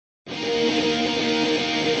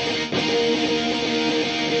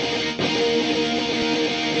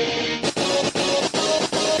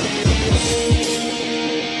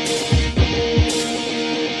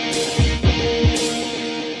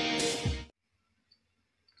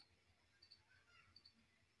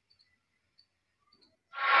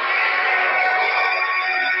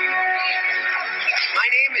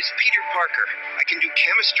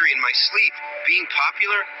mystery in my sleep. Being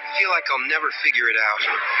popular, I feel like I'll never figure it out.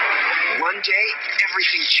 One day,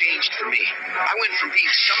 everything changed for me. I went from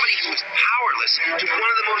being somebody who was powerless to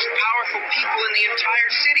one of the most powerful people in the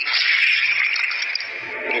entire city.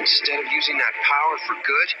 But instead of using that power for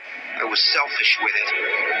good, I was selfish with it.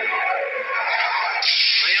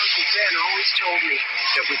 My Uncle Ben always told me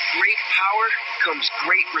that with great power comes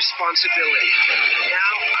great responsibility.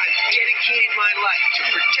 Now I've dedicated my life to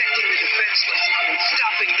protecting the defenseless and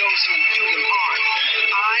stopping those who do them harm.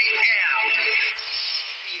 I am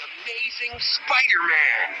the Amazing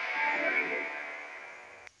Spider-Man.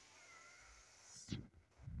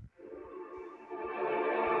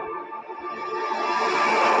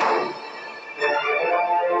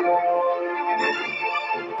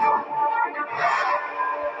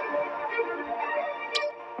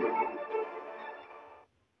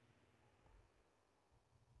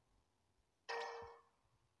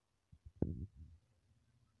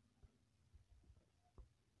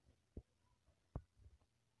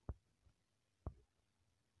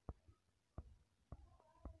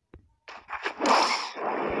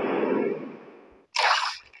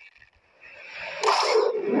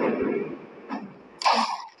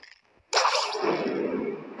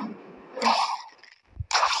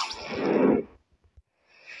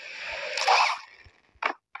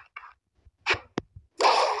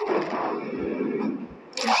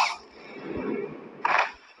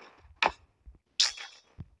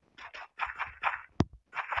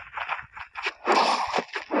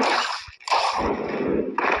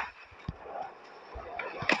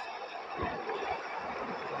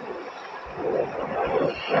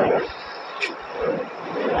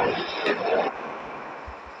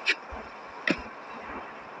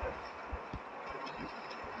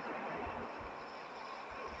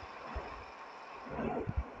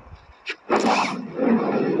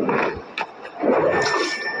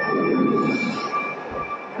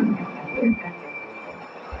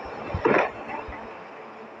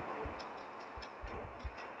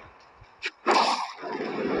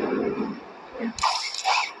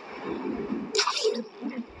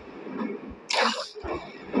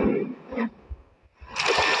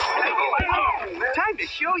 Time to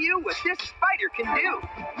show you what this spider can do.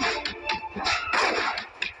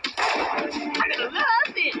 I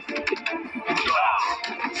love it.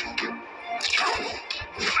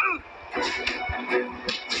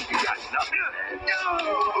 You got nothing, man. No!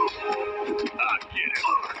 I get it.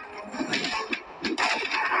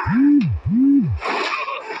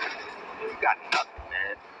 You got nothing,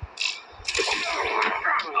 man.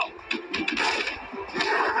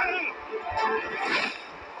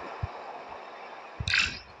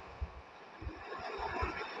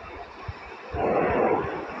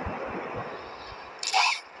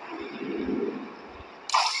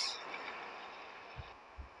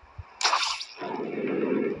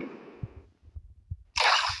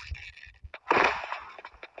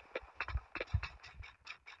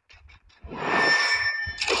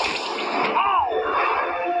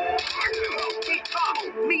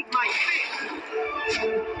 Meet my fist!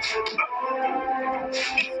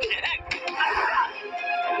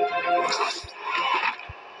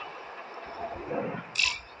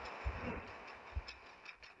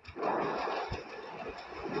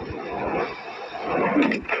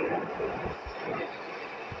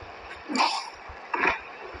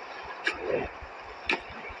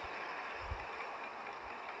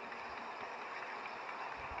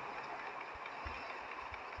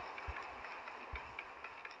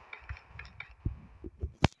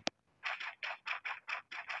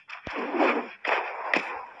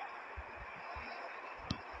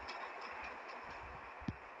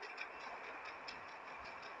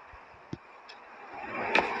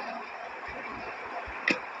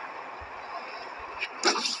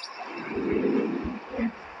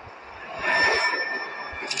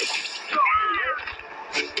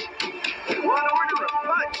 One order of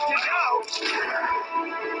punch to go!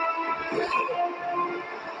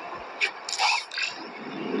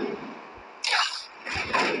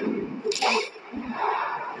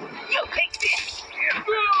 You take this.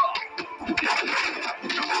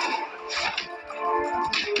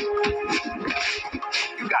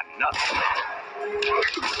 You got nothing.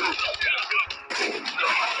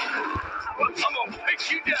 I'm gonna take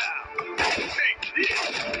you down. Take this.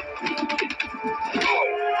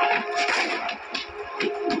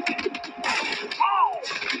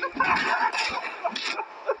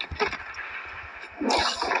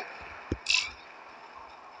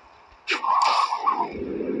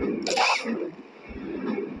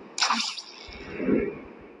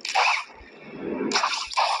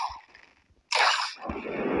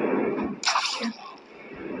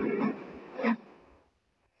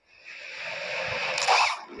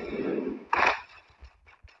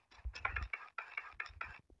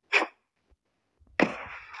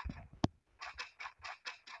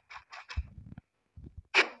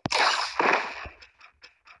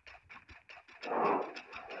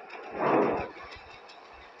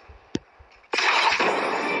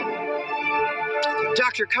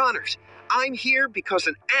 Dr. Connors, I'm here because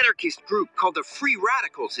an anarchist group called the Free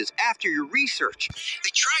Radicals is after your research. They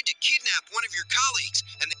tried to kidnap one of your colleagues,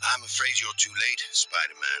 and I'm afraid you're too late,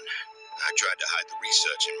 Spider-Man. I tried to hide the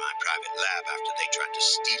research in my private lab after they tried to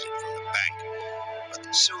steal it from the bank.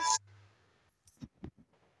 But so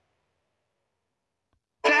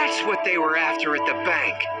that's what they were after at the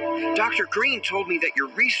bank. Dr. Green told me that your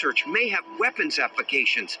research may have weapons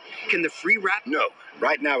applications. Can the Free Radicals... No.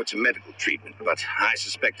 Right now it's a medical treatment, but I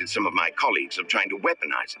suspected some of my colleagues of trying to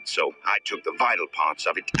weaponize it, so I took the vital parts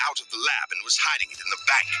of it out of the lab and was hiding it in the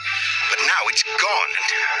bank. But now it's gone, and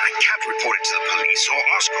I can't report it to the police, or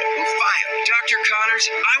Oscorp will fire me. Dr. Connors,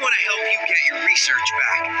 I want to help you get your research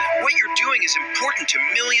back. What you're doing is important to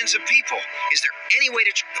millions of people. Is there any way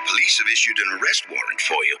to... The police have issued an arrest warrant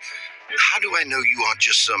for you. How do I know you aren't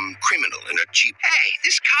just some criminal in a cheap... Hey,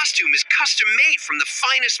 this costume is custom-made from the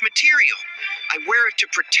finest material. I wear it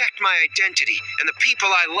to protect my identity and the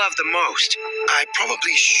people I love the most. I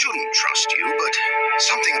probably shouldn't trust you, but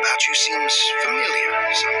something about you seems familiar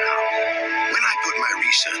somehow. When I put my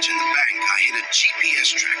research in the bank, I hid a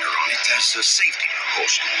GPS tracker on it as a safety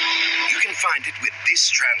precaution. You can find it with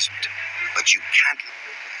this transmitter, but you can't...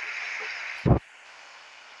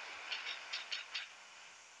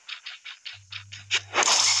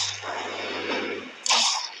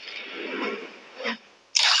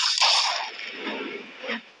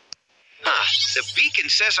 The beacon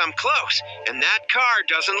says I'm close, and that car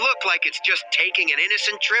doesn't look like it's just taking an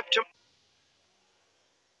innocent trip to...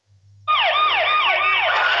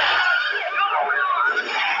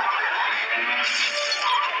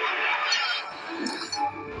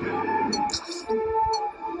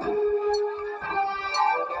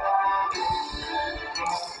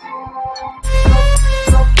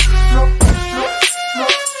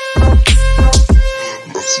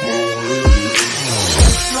 Let's move.